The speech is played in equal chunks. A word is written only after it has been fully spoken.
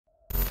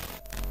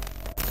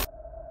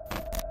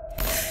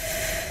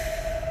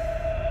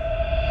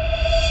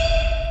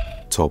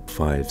Top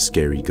 5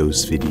 scary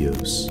ghost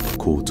videos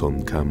caught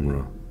on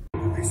camera.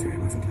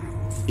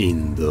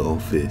 In the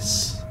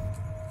office.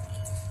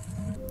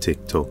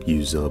 TikTok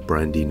user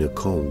Brandy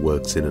Nicole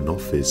works in an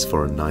office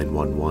for a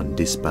 911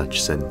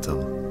 dispatch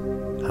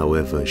center.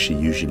 However, she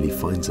usually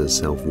finds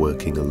herself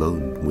working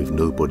alone with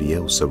nobody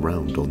else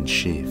around on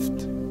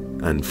shift.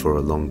 And for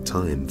a long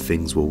time,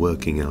 things were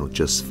working out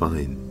just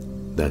fine.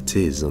 That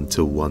is,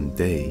 until one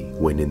day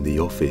when in the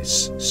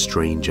office,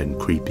 strange and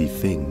creepy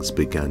things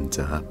began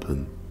to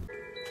happen.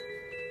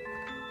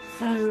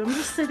 So I'm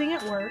just sitting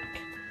at work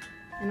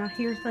and I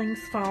hear things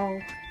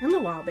fall in the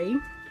lobby.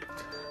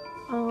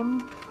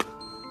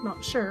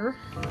 Not sure.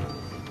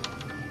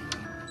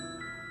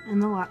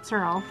 And the lights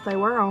are off. They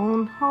were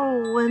on.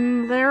 Oh,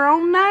 and they're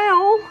on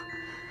now.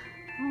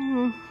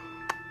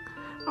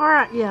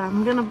 Alright, yeah,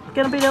 I'm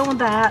gonna be done with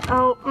that.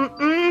 Oh,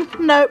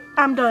 nope,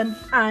 I'm done.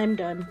 I'm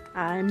done.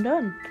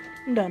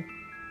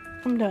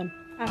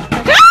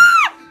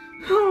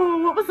 Oh,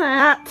 what was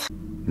that?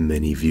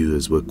 Many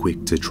viewers were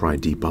quick to try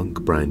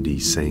debunk Brandy,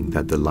 saying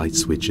that the light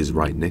switch is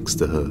right next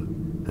to her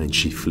and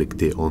she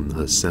flicked it on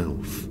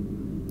herself,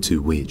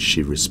 to which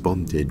she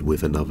responded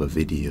with another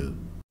video.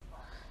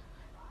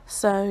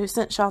 So,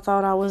 since y'all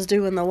thought I was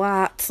doing the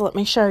lights, let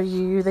me show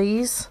you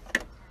these.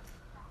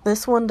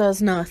 This one does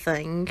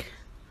nothing.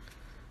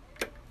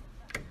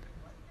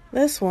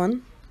 This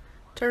one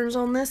turns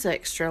on this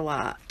extra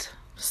light.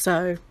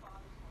 So,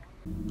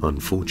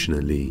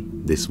 unfortunately,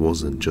 this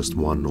wasn't just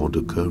one odd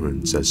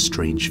occurrence, as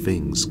strange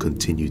things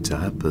continued to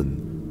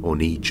happen on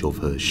each of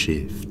her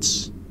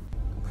shifts.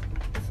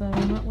 So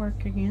I'm at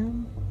work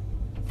again.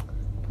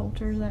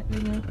 Poulter's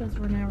acting up, as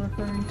we're now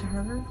referring to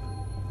her.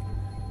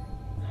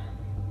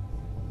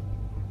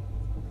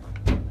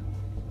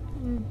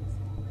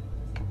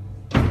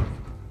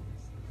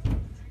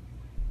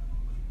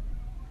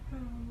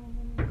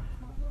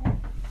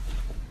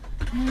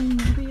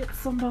 Maybe it's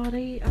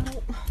somebody. I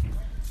don't know.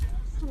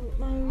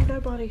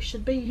 Nobody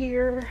should be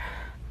here.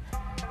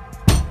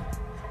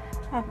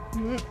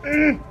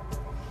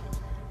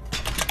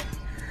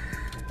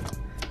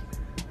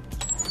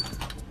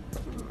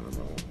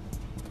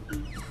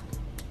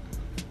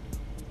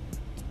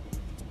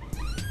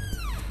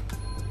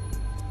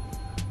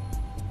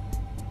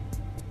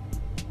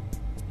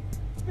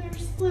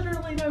 There's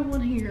literally no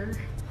one here.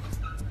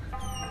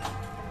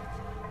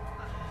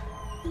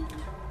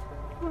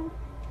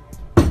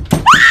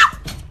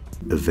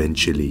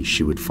 Eventually,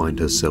 she would find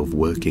herself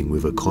working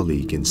with a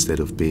colleague instead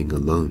of being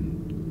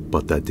alone,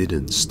 but that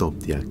didn't stop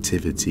the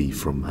activity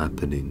from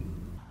happening.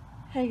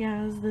 Hey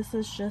guys, this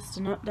is just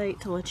an update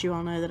to let you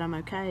all know that I'm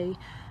okay.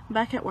 I'm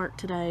back at work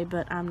today,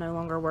 but I'm no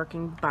longer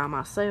working by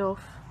myself.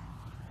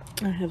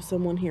 I have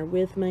someone here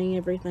with me.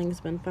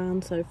 Everything's been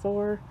fine so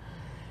far.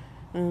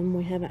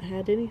 We haven't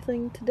had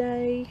anything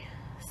today,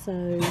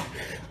 so...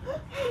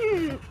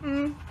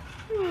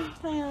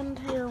 And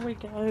here we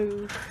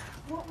go.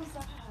 What was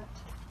that?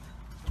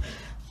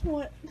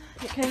 What?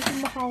 It came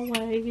from the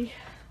hallway.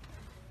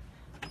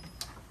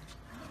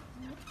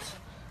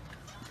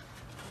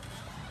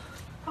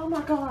 Oh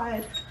my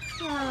god.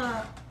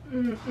 No.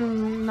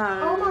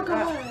 Oh my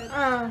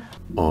god.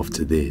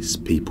 After this,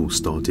 people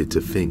started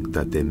to think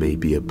that there may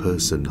be a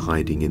person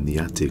hiding in the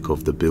attic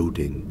of the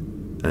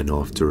building, and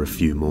after a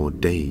few more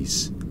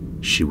days,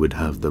 she would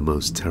have the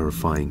most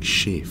terrifying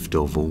shift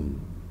of all.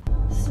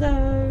 So,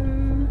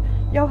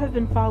 y'all have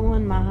been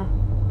following my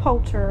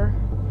Poulter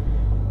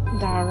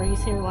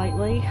diaries here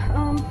lately.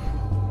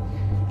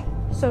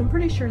 So I'm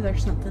pretty sure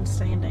there's something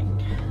standing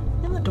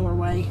in the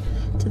doorway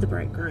to the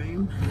break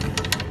room.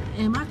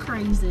 Am I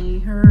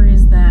crazy, or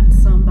is that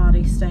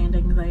somebody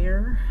standing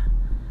there?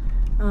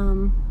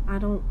 I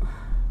don't...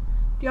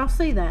 Do y'all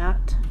see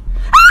that?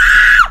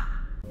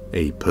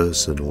 A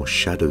person or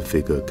shadow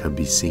figure can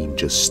be seen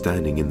just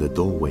standing in the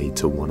doorway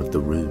to one of the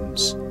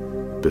rooms,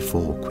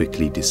 before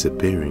quickly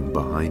disappearing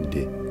behind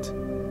it.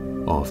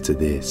 After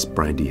this,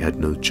 Brandy had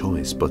no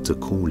choice but to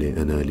call it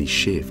an early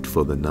shift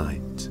for the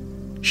night.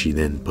 She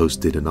then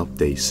posted an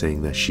update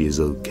saying that she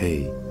is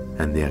okay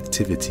and the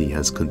activity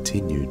has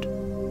continued,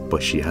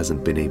 but she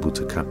hasn't been able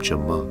to capture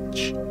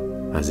much,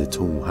 as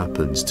it all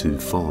happens too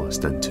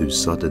fast and too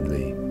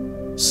suddenly.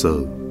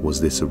 So,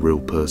 was this a real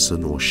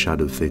person or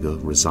shadow figure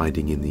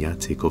residing in the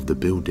attic of the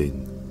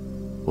building?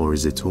 Or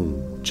is it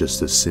all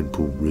just a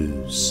simple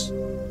ruse?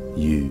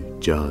 You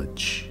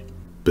judge.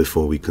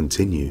 Before we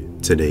continue,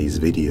 today's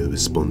video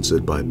is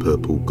sponsored by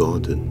Purple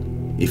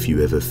Garden. If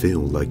you ever feel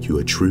like you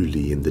are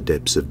truly in the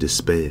depths of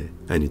despair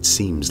and it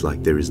seems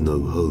like there is no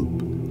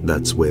hope,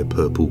 that's where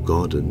Purple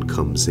Garden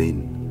comes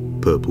in.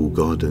 Purple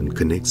Garden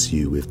connects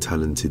you with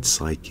talented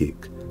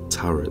psychic,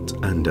 tarot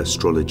and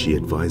astrology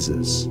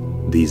advisors.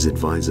 These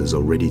advisors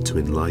are ready to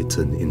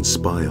enlighten,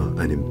 inspire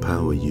and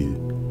empower you,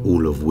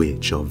 all of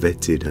which are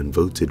vetted and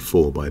voted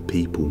for by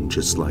people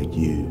just like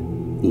you.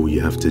 All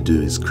you have to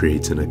do is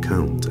create an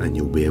account and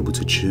you'll be able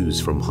to choose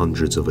from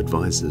hundreds of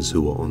advisors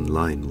who are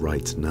online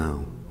right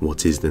now.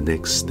 What is the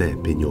next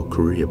step in your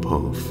career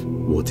path?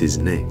 What is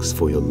next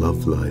for your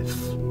love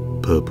life?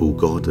 Purple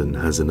Garden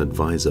has an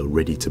advisor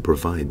ready to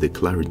provide the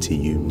clarity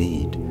you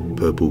need.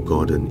 Purple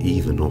Garden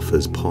even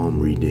offers palm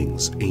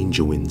readings,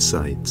 angel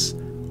insights,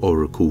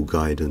 oracle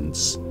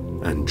guidance,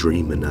 and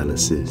dream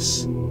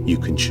analysis. You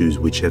can choose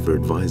whichever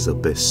advisor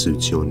best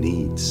suits your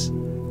needs,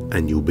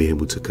 and you'll be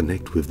able to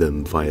connect with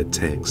them via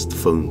text,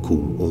 phone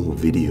call, or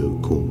video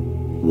call.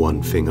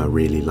 One thing I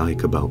really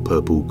like about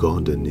Purple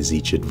Garden is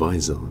each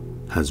advisor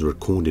has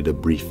recorded a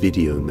brief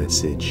video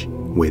message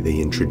where they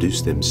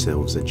introduce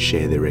themselves and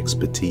share their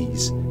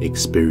expertise,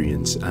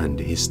 experience, and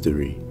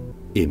history.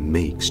 It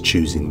makes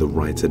choosing the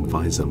right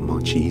advisor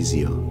much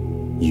easier.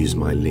 Use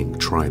my link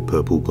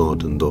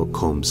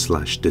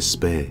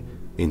trypurplegarden.com/despair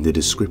in the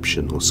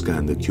description or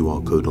scan the QR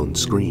code on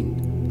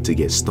screen to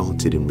get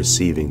started in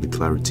receiving the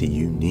clarity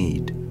you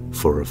need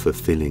for a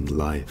fulfilling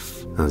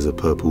life. As a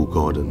Purple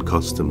Garden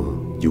customer,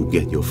 you'll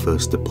get your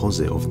first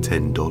deposit of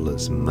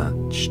 $10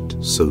 matched,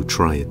 so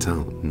try it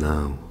out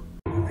now.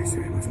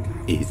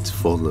 It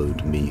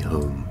followed me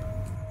home.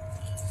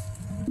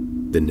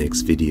 The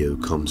next video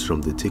comes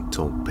from the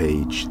TikTok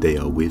page They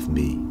Are With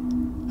Me,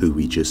 who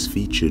we just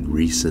featured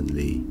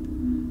recently.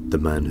 The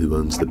man who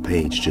owns the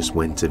page just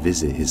went to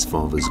visit his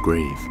father's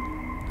grave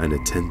and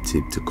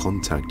attempted to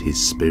contact his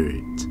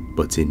spirit,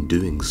 but in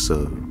doing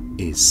so,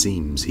 it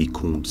seems he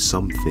called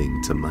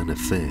something to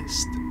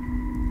manifest,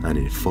 and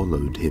it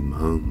followed him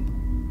home.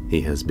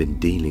 He has been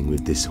dealing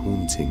with this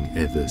haunting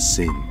ever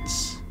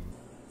since.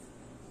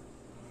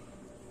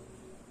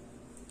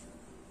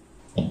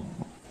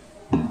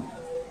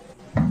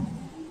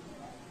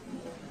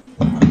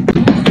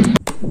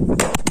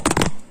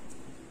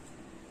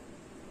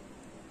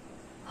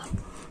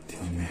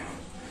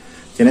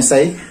 ¿Quién está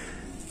ahí?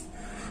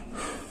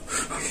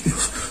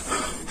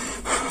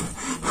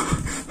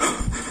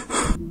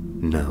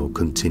 Now,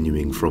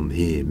 continuing from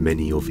here,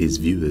 many of his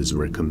viewers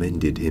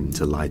recommended him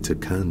to light a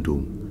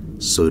candle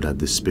so that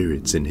the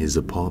spirits in his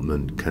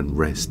apartment can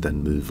rest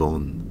and move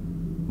on.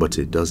 But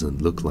it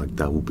doesn't look like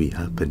that will be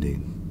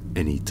happening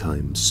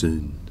anytime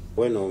soon.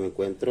 Bueno, me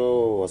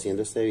encuentro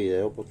haciendo este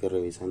video porque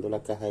revisando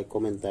la caja de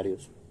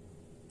comentarios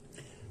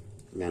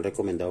me han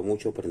recomendado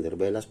mucho prender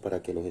velas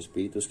para que los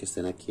espíritus que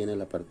estén aquí en el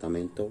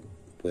apartamento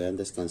puedan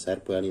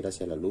descansar, puedan ir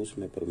hacia la luz,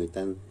 me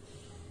permitan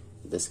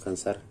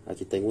descansar.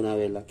 Aquí tengo una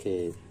vela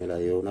que me la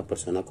dio una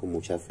persona con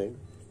mucha fe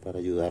para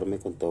ayudarme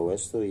con todo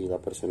esto, y la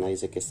persona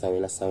dice que esta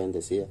vela está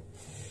bendecida.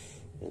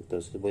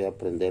 Entonces voy a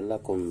prenderla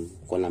con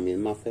la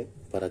misma fe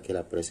para que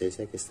la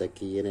presencia que está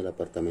aquí en el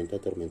apartamento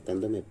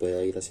atormentándome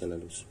pueda ir hacia la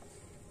luz.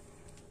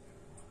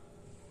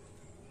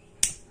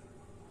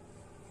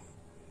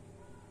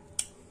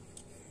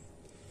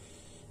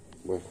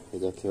 Bueno,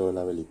 ya quedó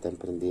la velita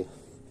emprendida.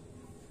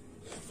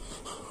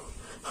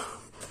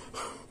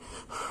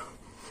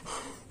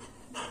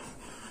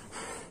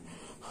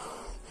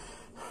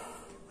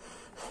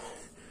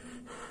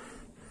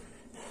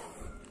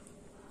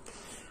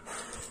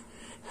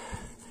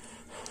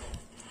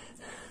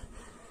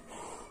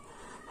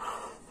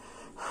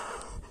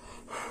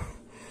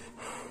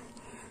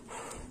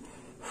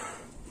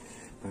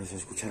 ¿Puedes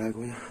escuchar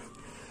algo ya?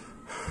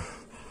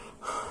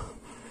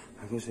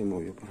 Algo se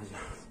movió por allá.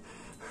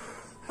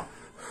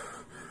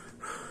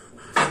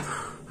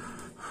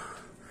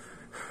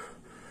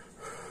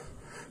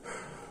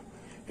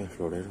 El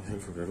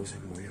florero se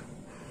movió.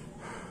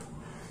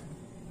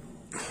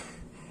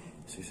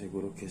 Estoy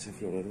seguro que ese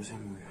florero se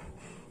movió.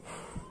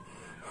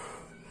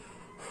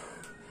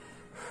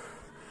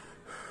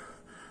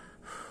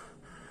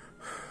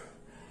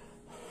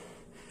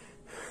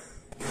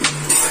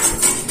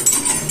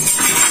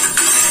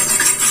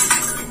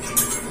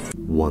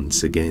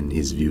 Once again,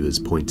 his viewers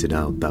pointed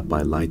out that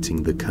by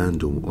lighting the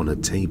candle on a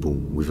table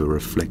with a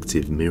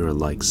reflective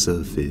mirror-like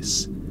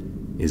surface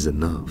is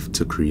enough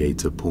to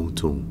create a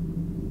portal.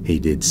 He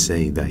did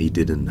say that he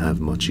didn't have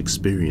much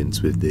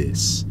experience with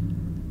this,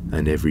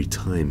 and every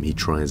time he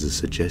tries a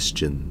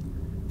suggestion,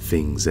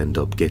 things end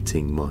up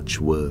getting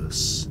much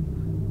worse.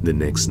 The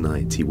next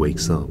night he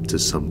wakes up to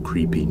some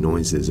creepy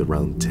noises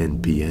around 10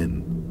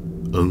 p.m,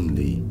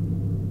 only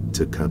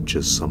to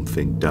capture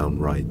something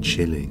downright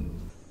chilling.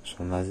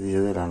 Son las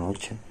 10 de la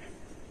noche,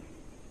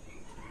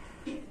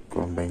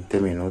 con 20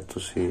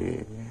 minutos,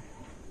 y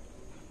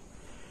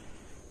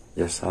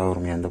ya estaba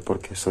durmiendo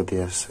porque estos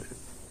días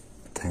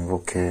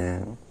tengo que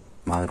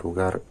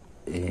madrugar,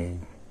 y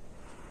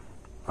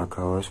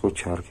acabo de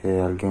escuchar que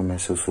alguien me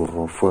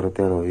susurró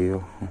fuerte al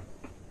oído,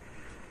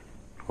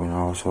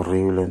 una voz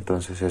horrible,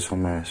 entonces eso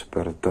me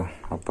despertó.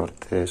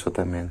 Aparte de eso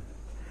también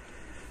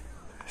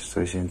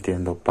estoy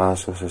sintiendo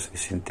pasos, estoy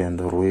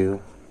sintiendo ruido.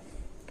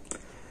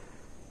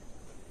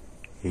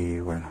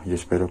 Y bueno, yo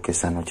espero que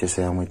esta noche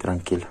sea muy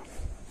tranquila.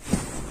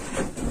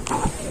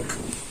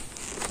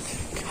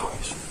 ¿Qué fue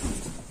eso?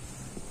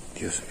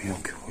 Dios mío,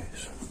 ¿qué fue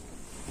eso?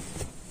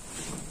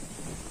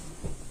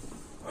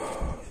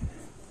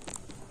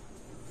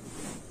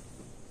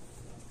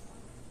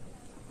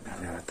 Me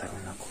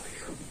arrebataron la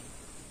cobija.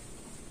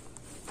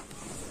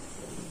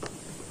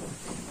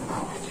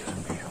 Ay, Dios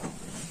mío.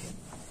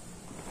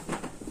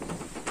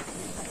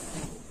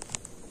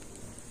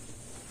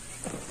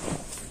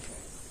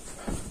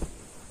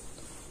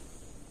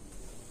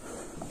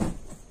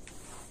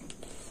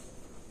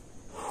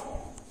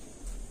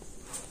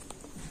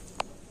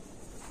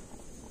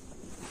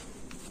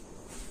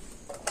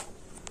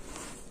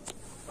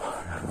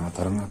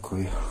 quitaron la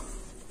cobija.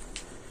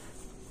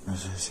 No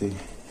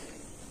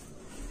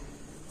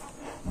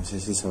sé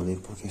si salir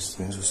porque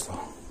estoy asustado.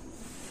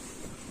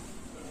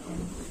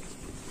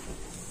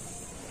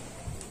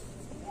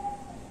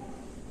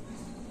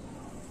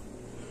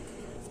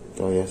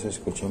 Todavía se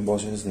escuchan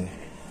voces de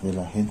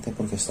la gente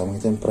porque está muy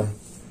temprano.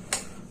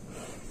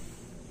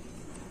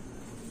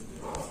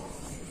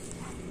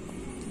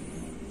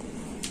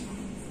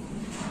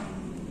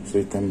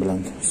 Estoy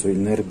temblando, estoy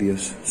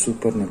nervioso,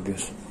 súper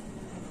nervioso.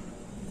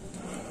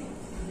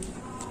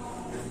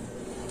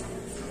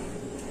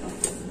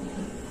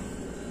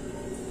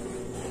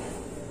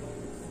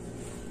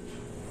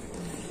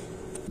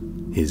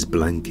 His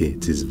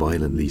blanket is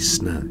violently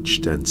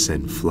snatched and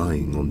sent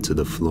flying onto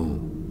the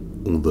floor.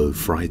 Although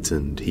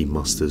frightened, he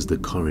musters the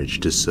courage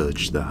to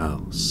search the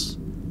house,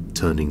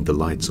 turning the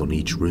lights on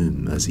each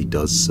room as he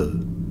does so.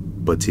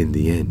 But in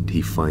the end,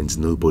 he finds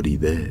nobody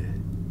there.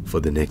 For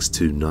the next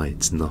 2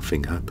 nights,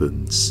 nothing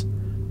happens.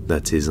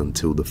 That is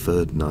until the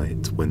 3rd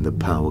night when the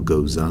power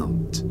goes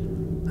out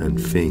and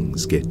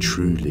things get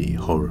truly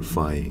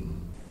horrifying.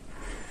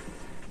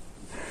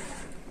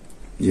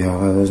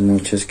 Llevaba 2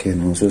 noches que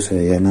no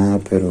sucedía nada,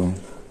 pero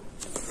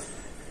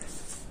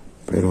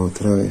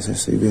otra vez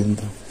estoy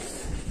viendo.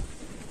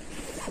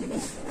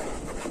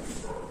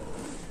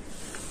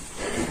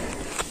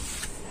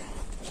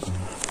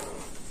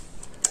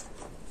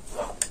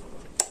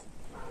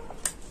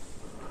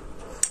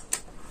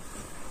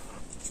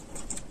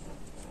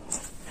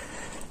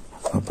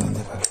 Voy a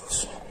prender la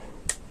luz.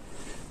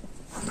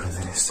 Voy a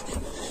prender esto.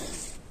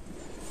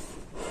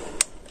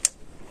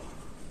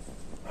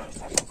 Ay,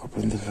 tampoco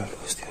prende la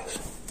luz, Dios.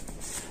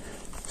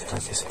 ¿Será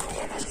que se fue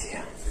la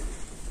energía?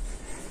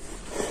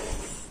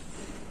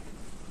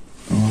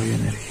 No hay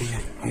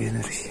energía, no hay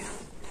energía.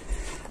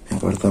 Mi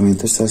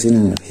apartamento está sin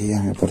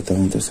energía, mi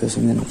apartamento está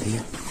sin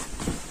energía.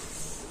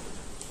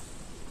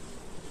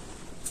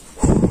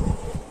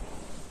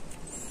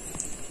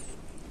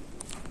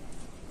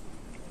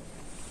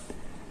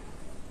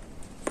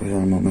 Pues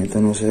al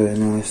momento no se ve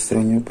nada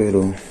extraño,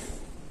 pero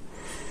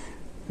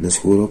les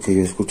juro que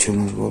yo escuché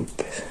unos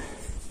golpes.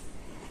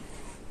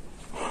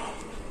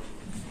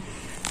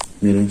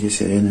 Miren que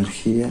si hay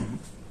energía.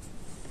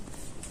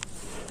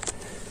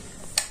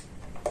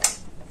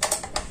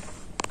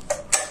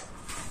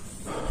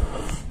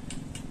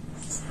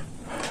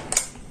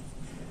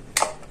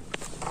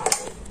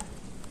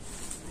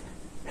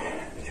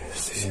 Yo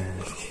estoy sin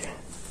energía.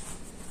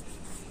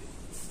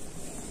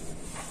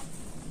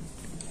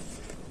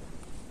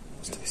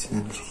 Estoy sin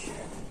energía.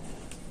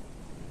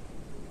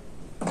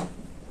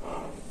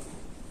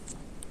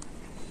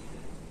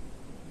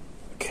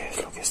 ¿Qué es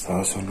lo que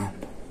estaba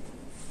sonando?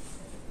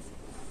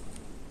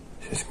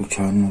 Se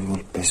escuchaban unos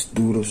golpes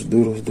duros,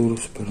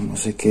 pero no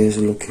sé qué es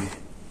lo que...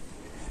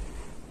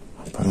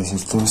 Al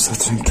parecer todo está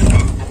tranquilo.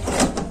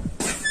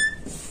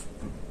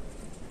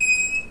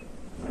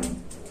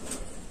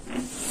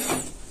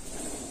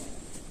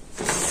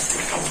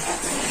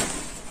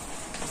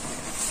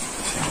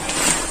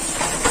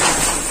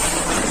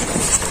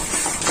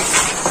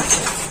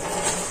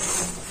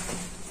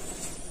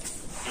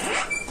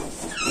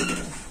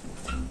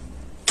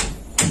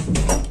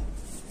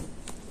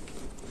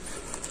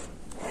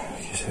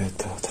 Se ve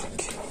todo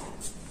tranquilo.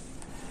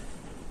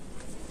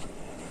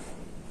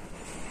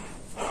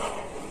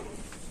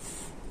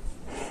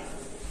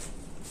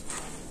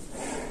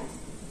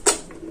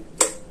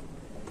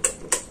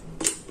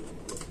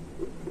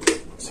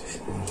 Se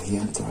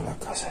energía en toda la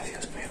casa,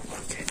 Dios mío,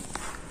 ¿por qué?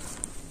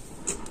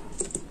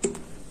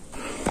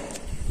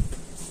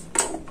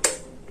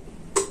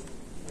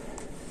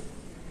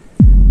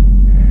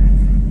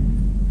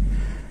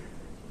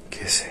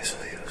 ¿Qué es eso,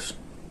 Dios?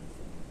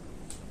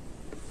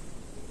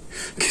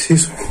 ¿Qué es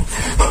eso?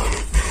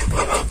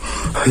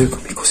 Hay algo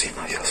en mi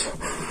cocina, Dios.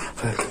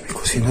 Hay algo en mi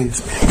cocina,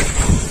 Dios mío.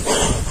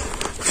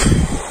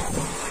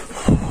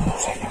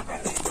 Señor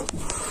bendito.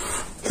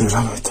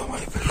 Líbrame de todo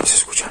mal, pero se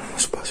escuchan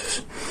unos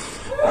pasos.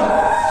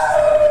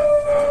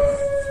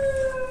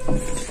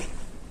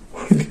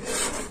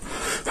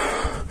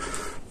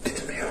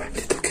 Dios mío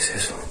bendito, ¿qué es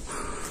eso?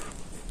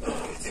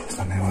 Ay, Dios,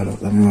 dame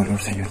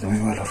valor, Señor, dame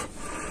valor.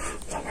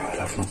 Dame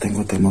valor, no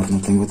tengo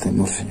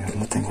temor, Señor,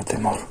 no tengo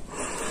temor.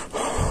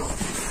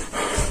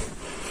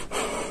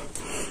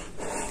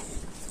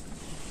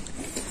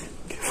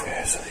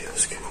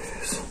 Dios, ¿qué fue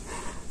eso?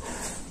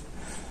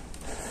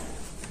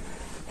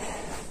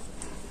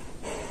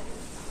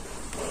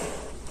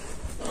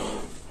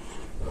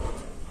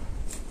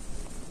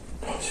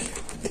 Oh,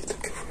 Señor bendito,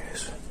 ¿qué fue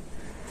eso?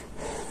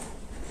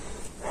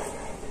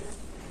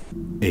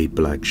 A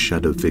black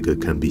shadow figure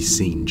can be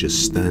seen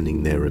just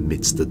standing there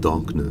amidst the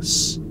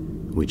darkness,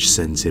 which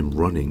sends him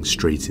running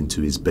straight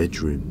into his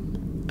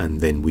bedroom,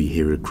 and then we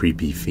hear a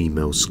creepy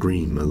female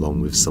scream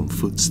along with some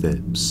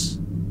footsteps.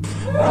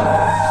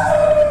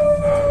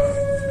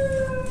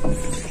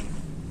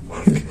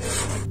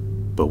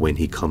 But when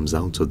he comes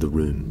out of the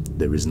room,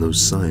 there is no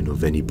sign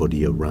of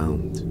anybody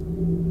around.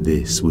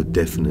 This would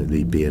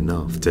definitely be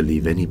enough to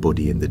leave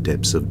anybody in the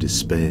depths of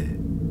despair.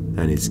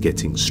 and it's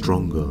getting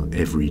stronger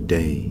every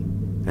day,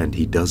 and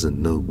he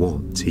doesn't know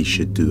what he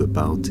should do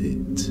about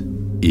it.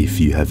 If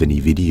you have any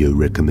video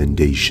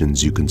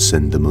recommendations, you can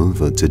send them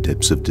over to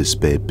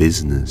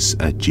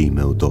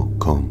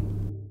depthsofdespairbusiness@gmail.com.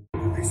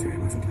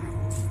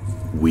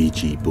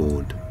 Ouija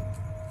board.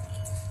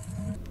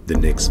 The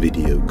next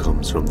video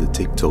comes from the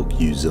TikTok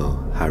user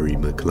Harry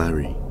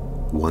McClary.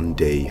 One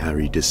day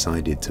Harry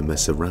decided to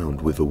mess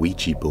around with a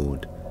Ouija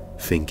board,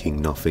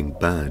 thinking nothing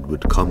bad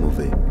would come of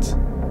it.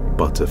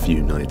 But a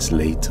few nights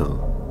later,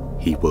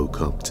 he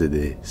woke up to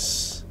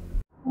this.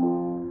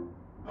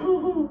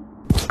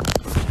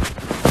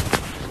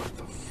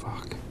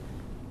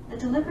 The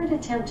deliberate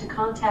attempt to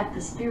contact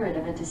the spirit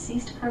of a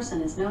deceased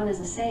person is known as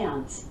a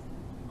seance.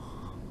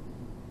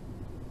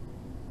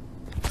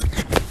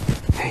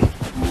 Hey.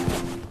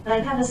 But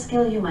I have a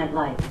skill you might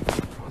like.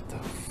 What the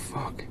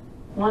fuck?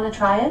 Wanna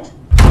try it?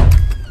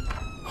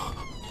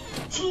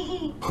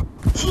 Chee-hee!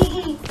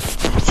 Chee-hee!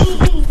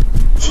 Chee-hee!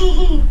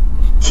 Chee-hee!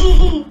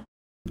 Chee-hee!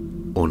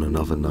 On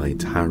another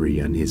night, Harry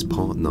and his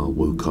partner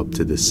woke up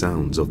to the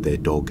sounds of their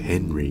dog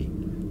Henry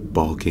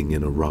barking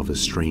in a rather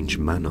strange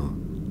manner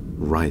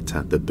right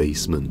at the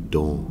basement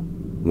door.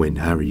 When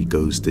Harry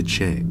goes to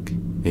check,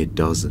 it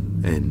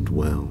doesn't end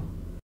well.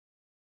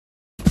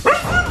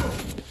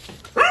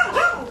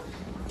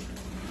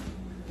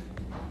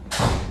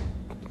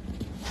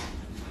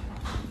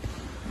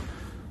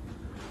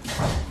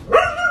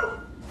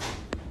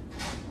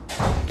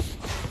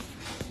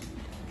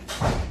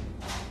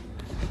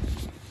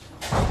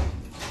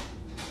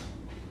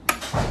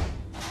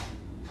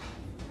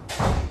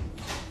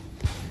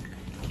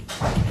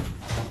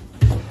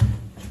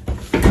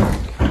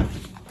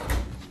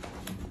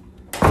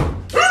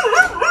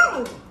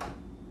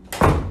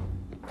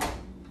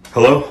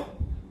 Hello?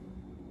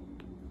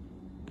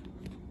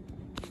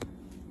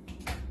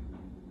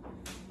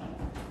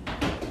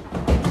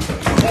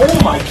 Oh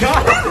my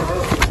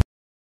god!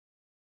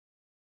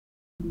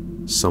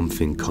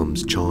 Something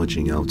comes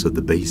charging out of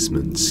the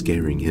basement,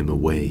 scaring him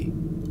away.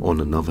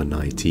 On another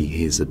night, he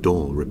hears a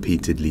door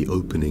repeatedly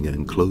opening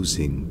and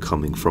closing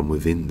coming from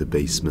within the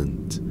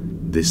basement.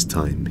 This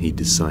time, he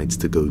decides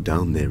to go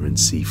down there and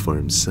see for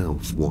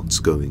himself what's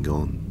going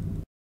on.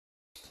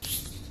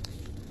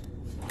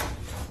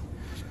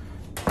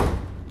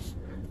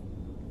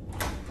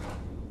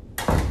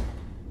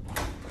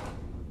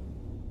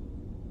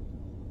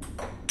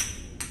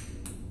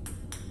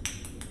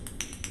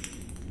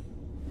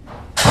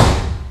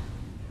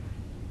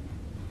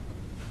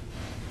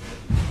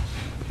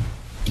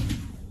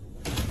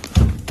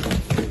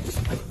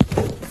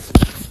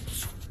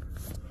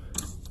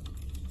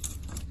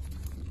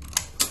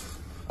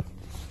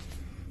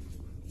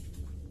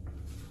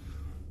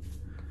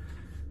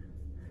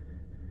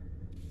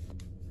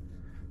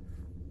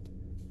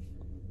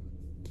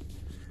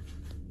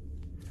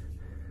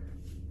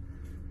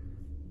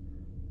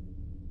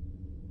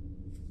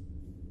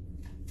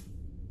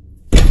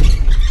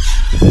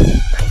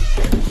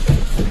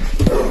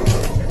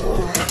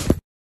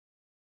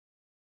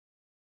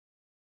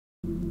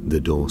 The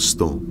door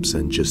stops,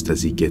 and just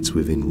as he gets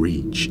within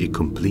reach, it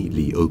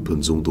completely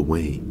opens all the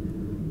way,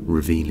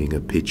 revealing a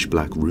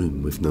pitch-black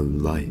room with no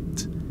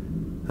light,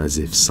 as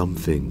if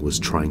something was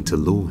trying to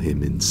lure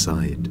him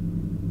inside.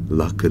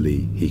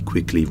 Luckily, he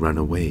quickly ran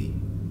away.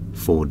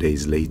 4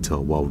 days later,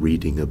 while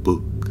reading a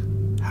book,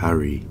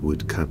 Harry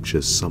would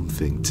capture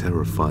something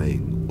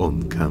terrifying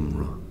on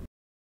camera.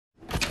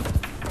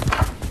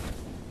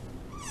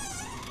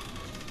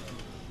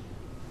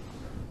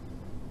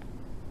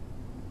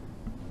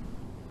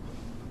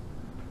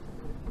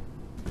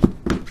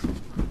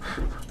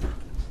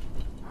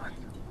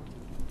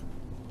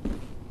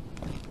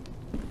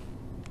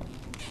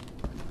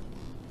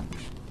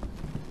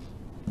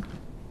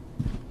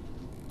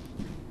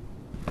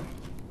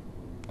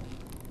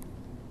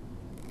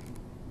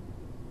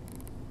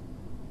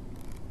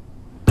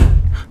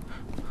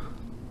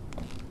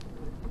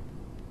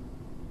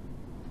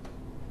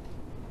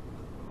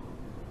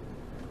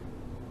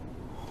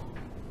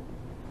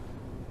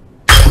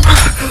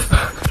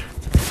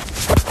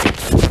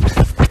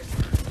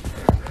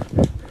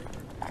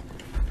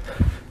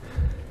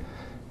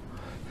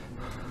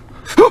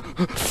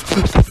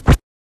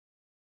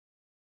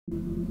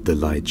 The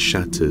light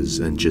shatters,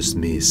 and just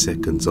mere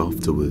seconds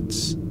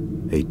afterwards,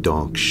 a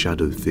dark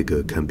shadow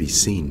figure can be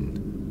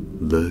seen,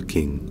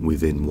 lurking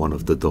within one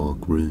of the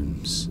dark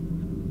rooms.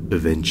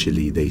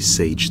 Eventually they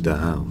saged the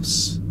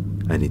house,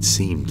 and it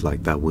seemed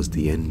like that was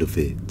the end of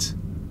it.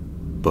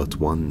 But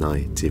one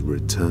night it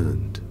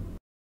returned.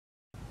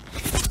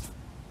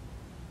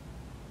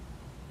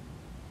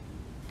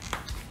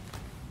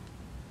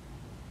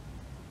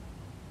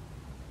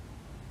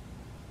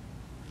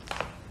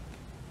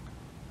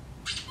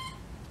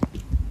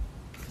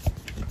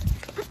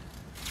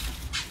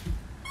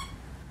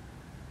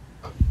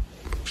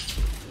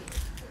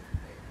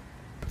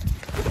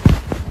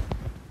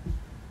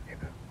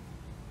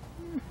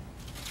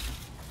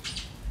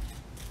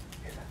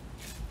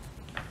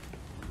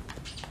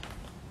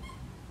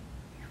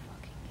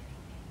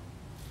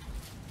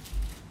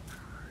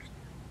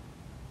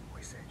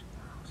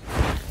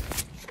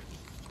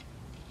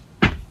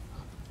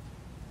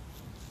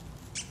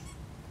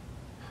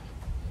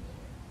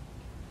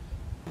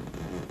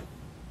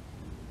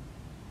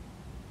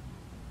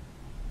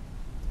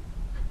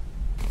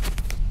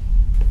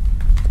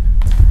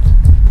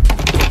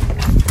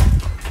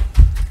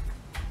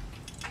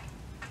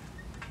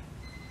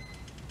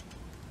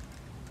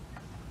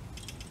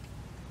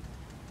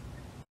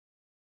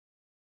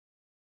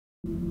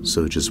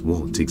 So just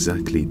what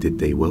exactly did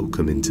they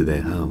welcome into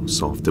their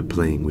house after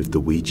playing with the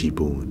Ouija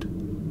board?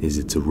 Is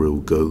it a real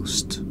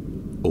ghost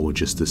or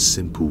just a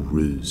simple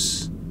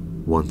ruse?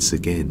 Once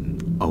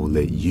again, I'll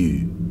let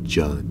you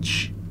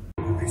judge.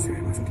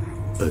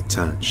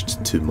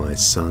 Attached to my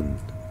son.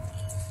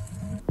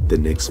 The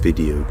next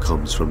video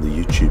comes from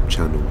the YouTube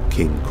channel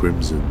King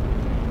Crimson.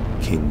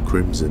 King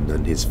Crimson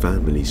and his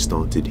family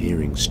started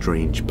hearing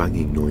strange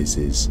banging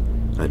noises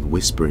and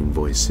whispering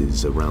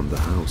voices around the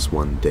house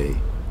one day,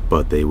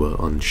 but they were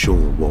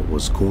unsure what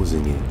was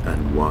causing it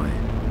and why.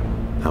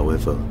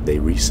 However, they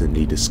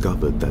recently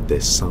discovered that their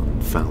son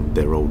found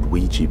their old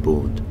Ouija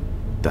board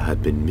that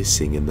had been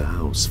missing in the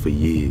house for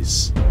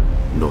years.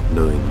 Not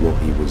knowing what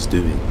he was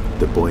doing,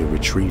 the boy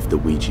retrieved the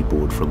Ouija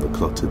board from the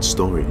cluttered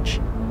storage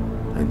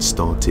and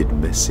started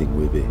messing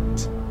with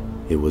it.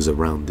 It was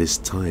around this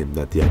time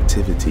that the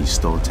activity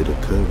started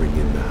occurring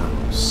in the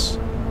house.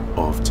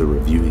 After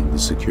reviewing the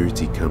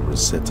security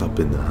cameras set up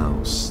in the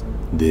house,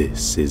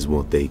 this is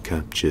what they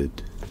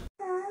captured.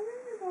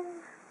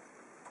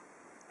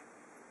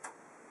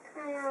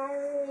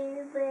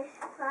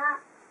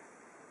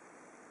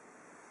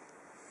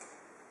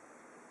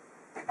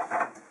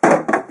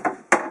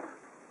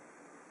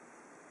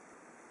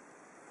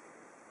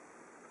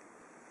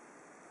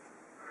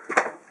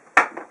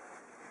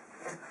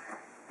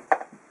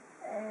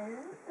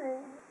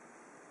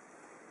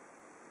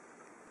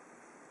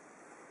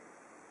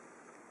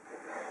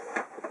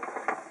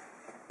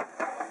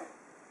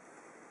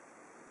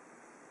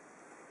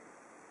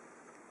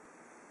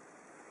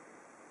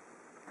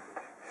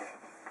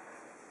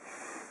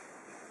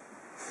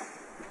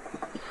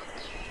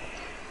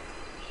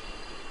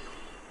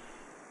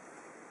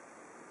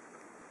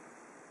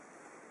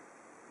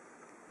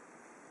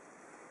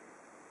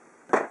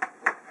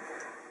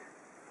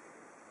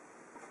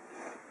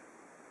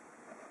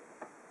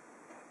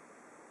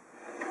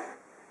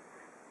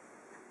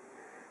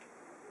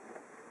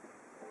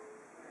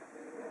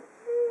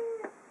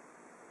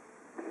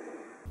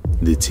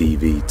 The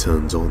TV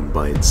turns on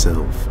by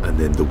itself and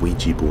then the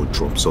Ouija board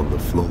drops on the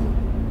floor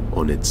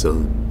on its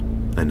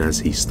own, and as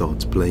he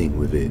starts playing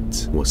with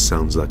it, what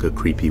sounds like a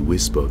creepy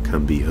whisper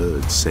can be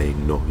heard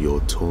saying "not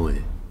your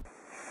toy."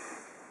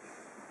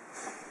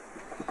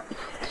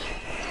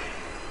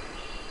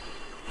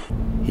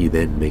 He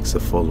then makes a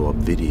follow-up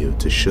video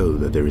to show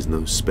that there is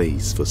no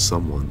space for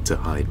someone to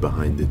hide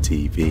behind the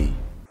TV.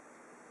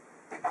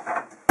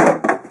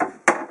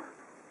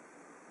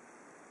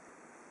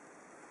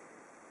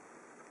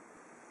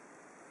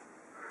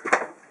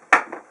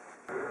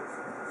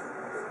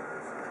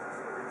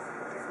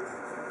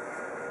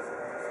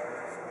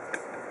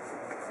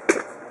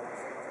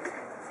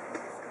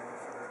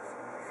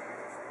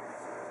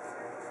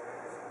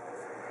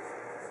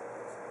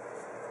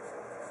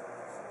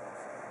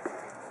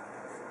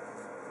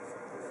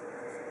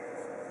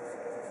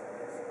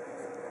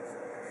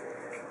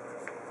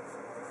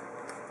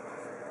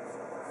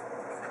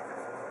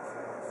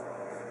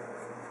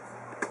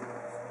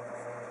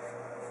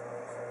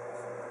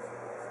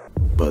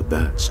 But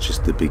that's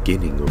just the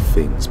beginning of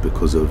things,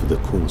 because over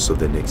the course of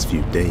the next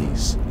few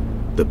days,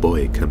 the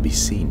boy can be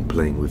seen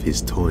playing with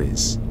his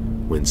toys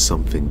when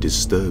something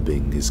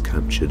disturbing is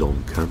captured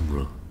on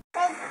camera.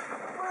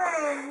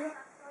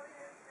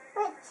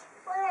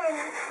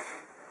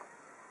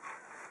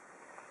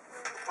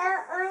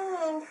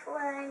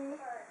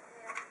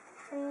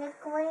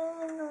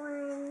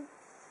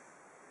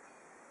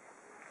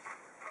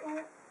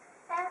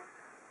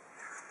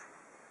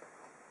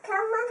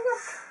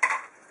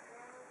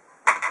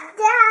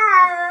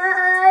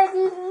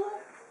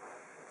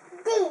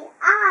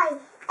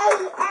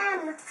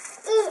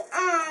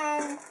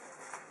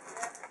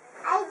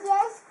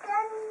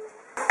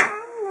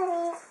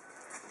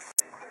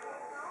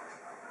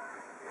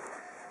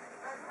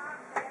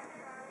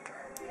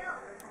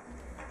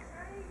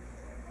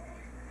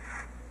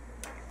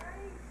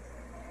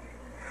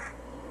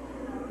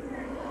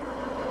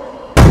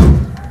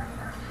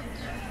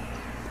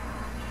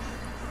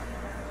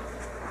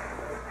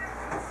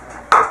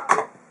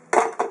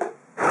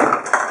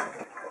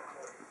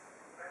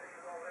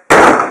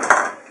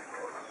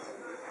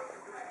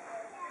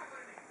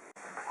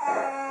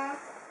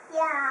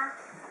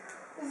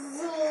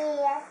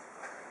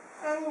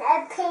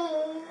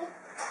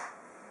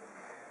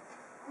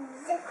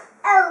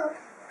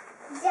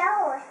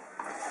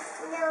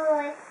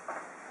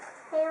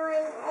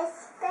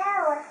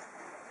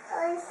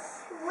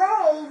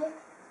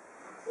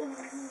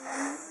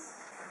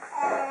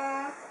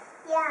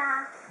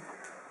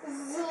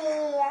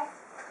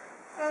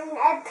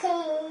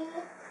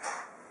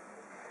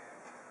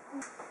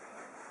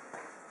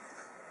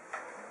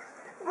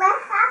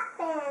 What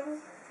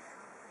happened?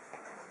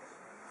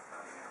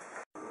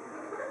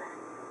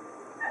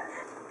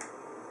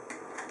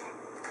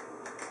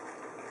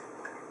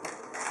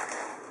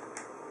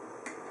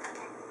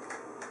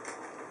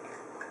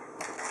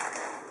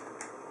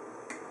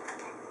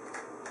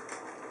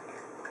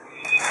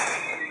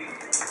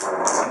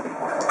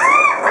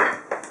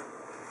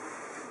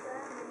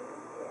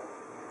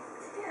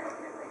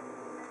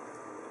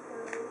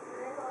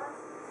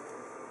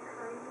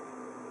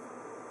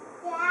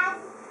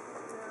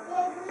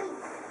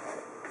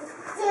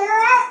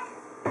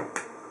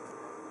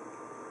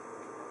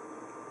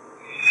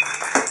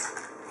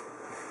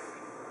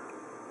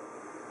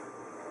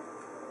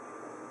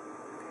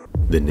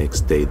 The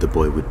next day, the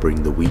boy would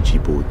bring the Ouija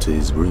board to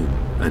his room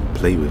and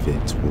play with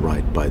it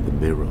right by the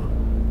mirror.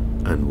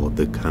 And what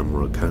the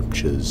camera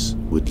captures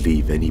would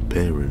leave any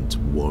parent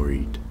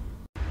worried.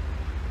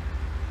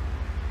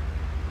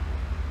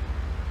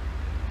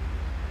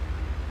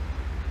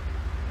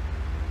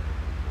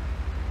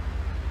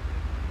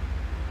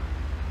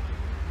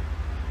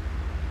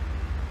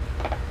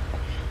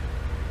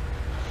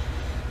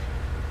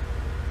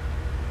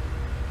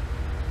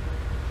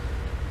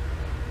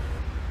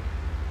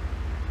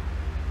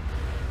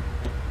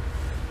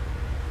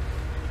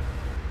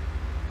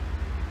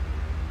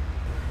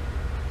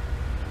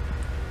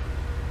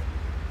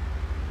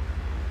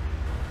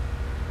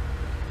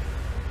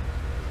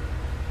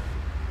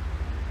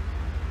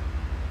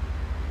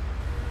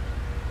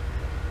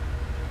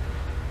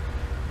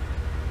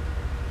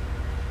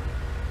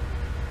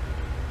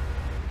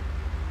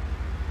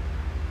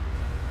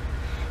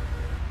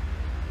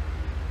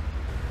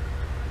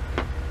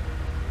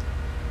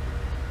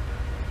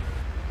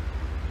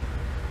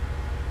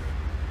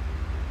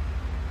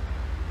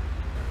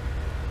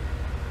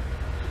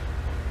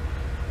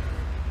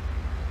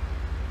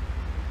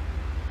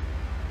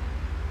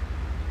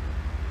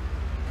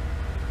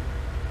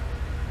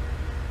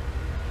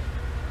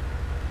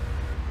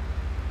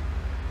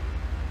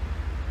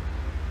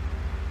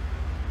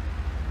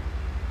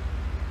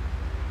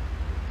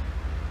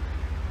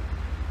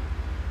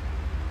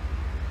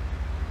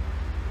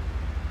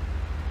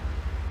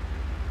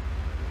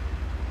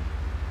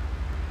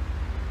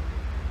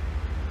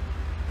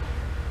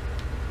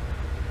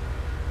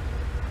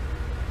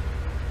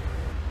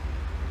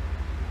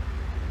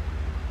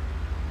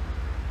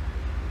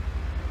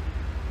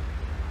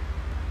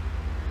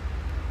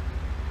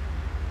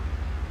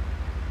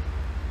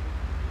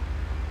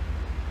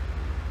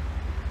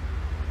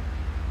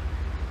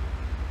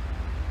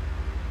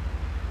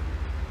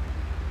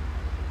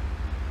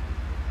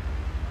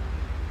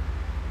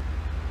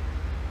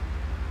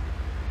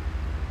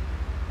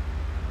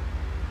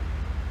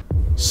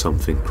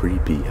 Something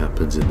creepy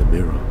happens in the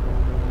mirror,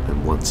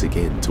 and once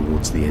again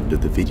towards the end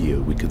of the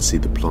video we could see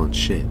the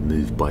planchette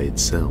move by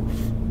itself,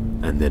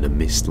 and then a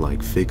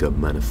mist-like figure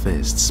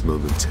manifests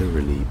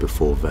momentarily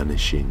before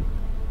vanishing.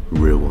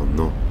 Real or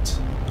not,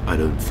 I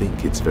don't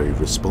think it's very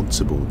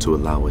responsible to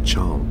allow a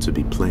child to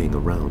be playing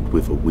around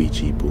with a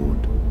Ouija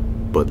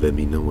board, but let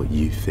me know what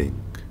you think.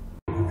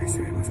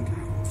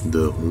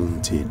 The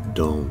haunted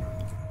doll.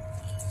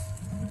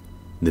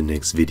 The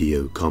next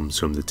video comes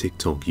from the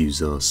TikTok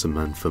user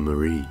Samantha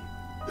Marie,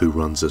 who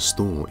runs a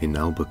store in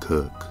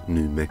Albuquerque,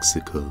 New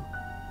Mexico.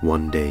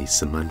 One day,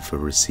 Samantha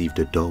received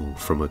a doll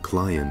from a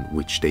client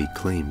which they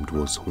claimed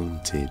was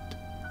haunted.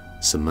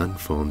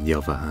 Samantha, on the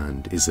other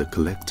hand, is a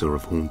collector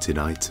of haunted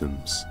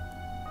items,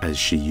 as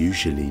she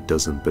usually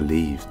doesn't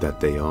believe that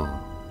they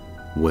are.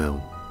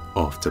 Well,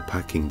 after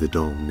packing the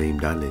doll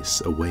named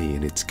Alice away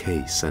in its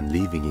case and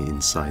leaving it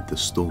inside the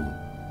store,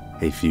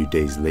 a few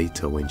days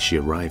later when she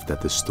arrived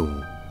at the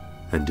store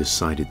and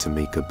decided to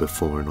make a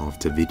before and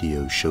after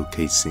video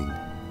showcasing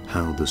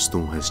how the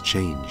store has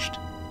changed,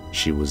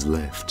 she was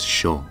left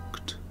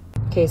shocked.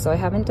 Okay, so I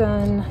haven't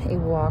done a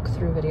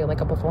walkthrough video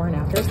like a before and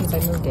after since I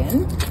moved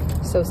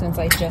in. So since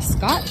I just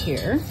got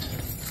here,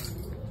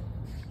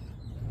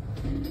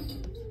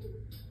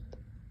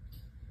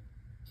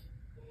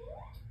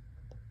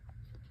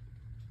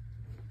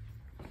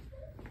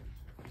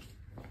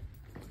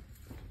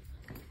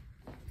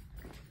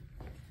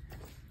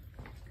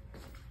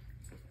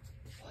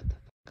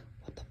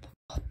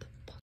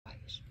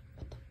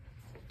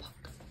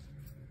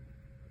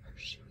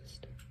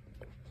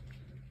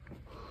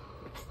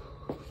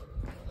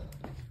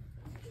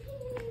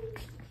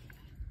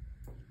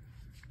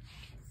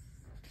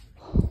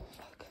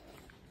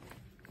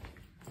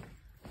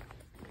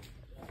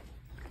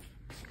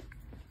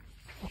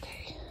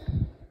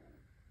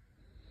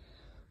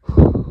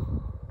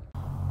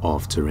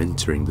 After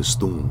entering the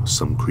store,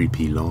 some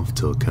creepy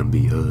laughter can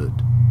be heard,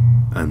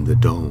 and the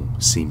doll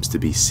seems to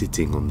be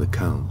sitting on the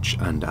couch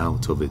and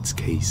out of its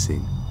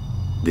casing.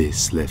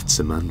 This left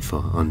Samantha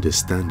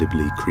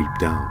understandably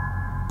creeped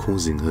out,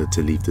 causing her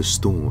to leave the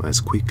store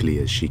as quickly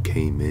as she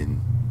came in.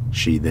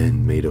 She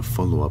then made a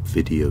follow-up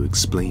video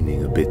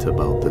explaining a bit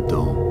about the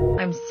doll.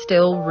 I'm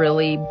still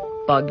really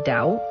bugged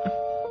out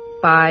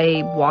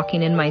by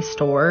walking in my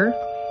store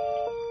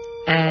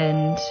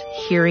and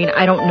hearing,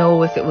 I don't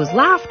know if it was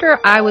laughter,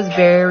 I was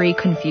very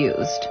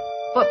confused.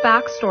 But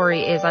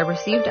backstory is I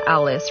received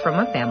Alice from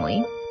a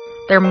family.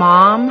 Their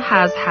mom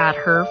has had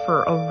her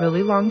for a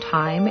really long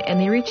time,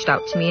 and they reached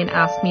out to me and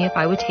asked me if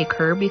I would take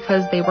her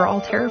because they were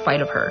all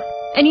terrified of her.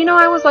 And you know,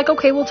 I was like,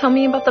 okay, well, tell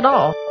me about the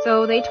doll.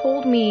 So they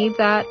told me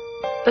that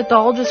the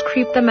doll just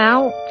creeped them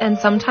out, and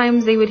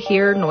sometimes they would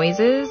hear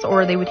noises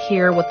or they would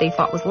hear what they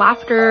thought was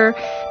laughter.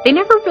 They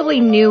never really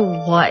knew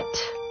what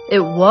it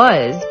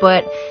was,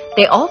 but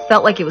they all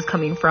felt like it was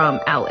coming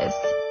from Alice.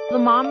 The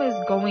mom is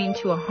going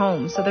to a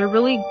home, so they're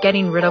really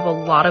getting rid of a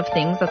lot of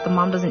things that the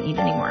mom doesn't need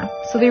anymore.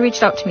 So they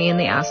reached out to me and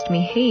they asked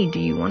me, hey, do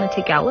you want to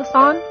take Alice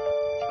on?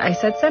 I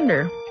said, send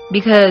her.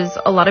 because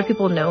a lot of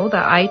people know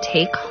that I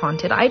take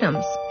haunted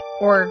items,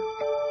 or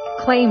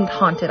claimed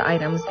haunted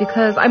items,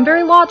 because I'm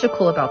very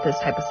logical about this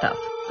type of stuff.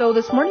 So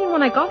this morning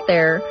when I got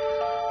there,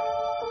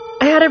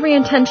 I had every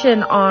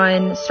intention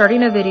on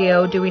starting a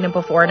video, doing a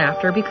before and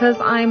after, because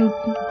I'm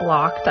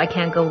blocked, I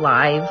can't go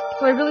live.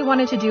 So I really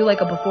wanted to do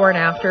like a before and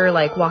after,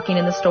 like walking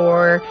in the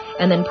store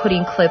and then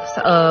putting clips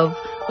of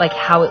like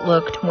how it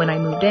looked when I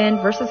moved in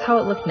versus how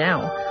it looked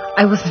now.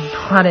 I was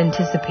not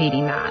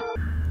anticipating that.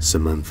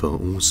 Samantha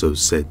also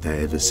said that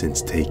ever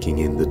since taking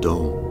in the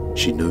doll,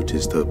 she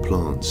noticed her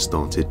plants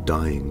started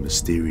dying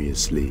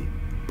mysteriously,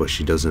 but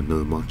she doesn't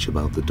know much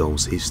about the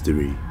doll's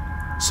history,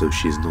 so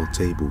she's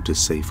not able to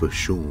say for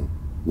sure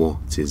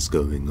what is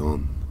going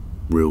on.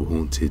 Real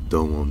haunted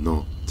doll or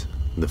not,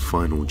 the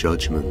final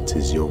judgment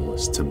is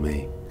yours to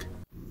make.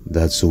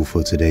 That's all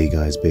for today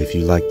guys, but if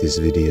you like this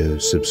video,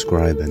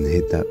 subscribe and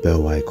hit that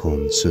bell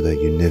icon so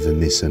that you never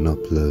miss an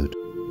upload.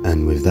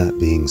 And with that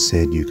being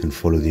said, you can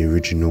follow the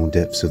original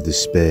Depths of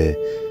Despair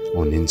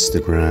on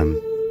Instagram,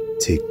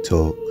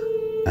 TikTok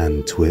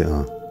and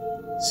Twitter.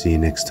 See you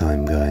next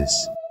time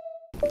guys.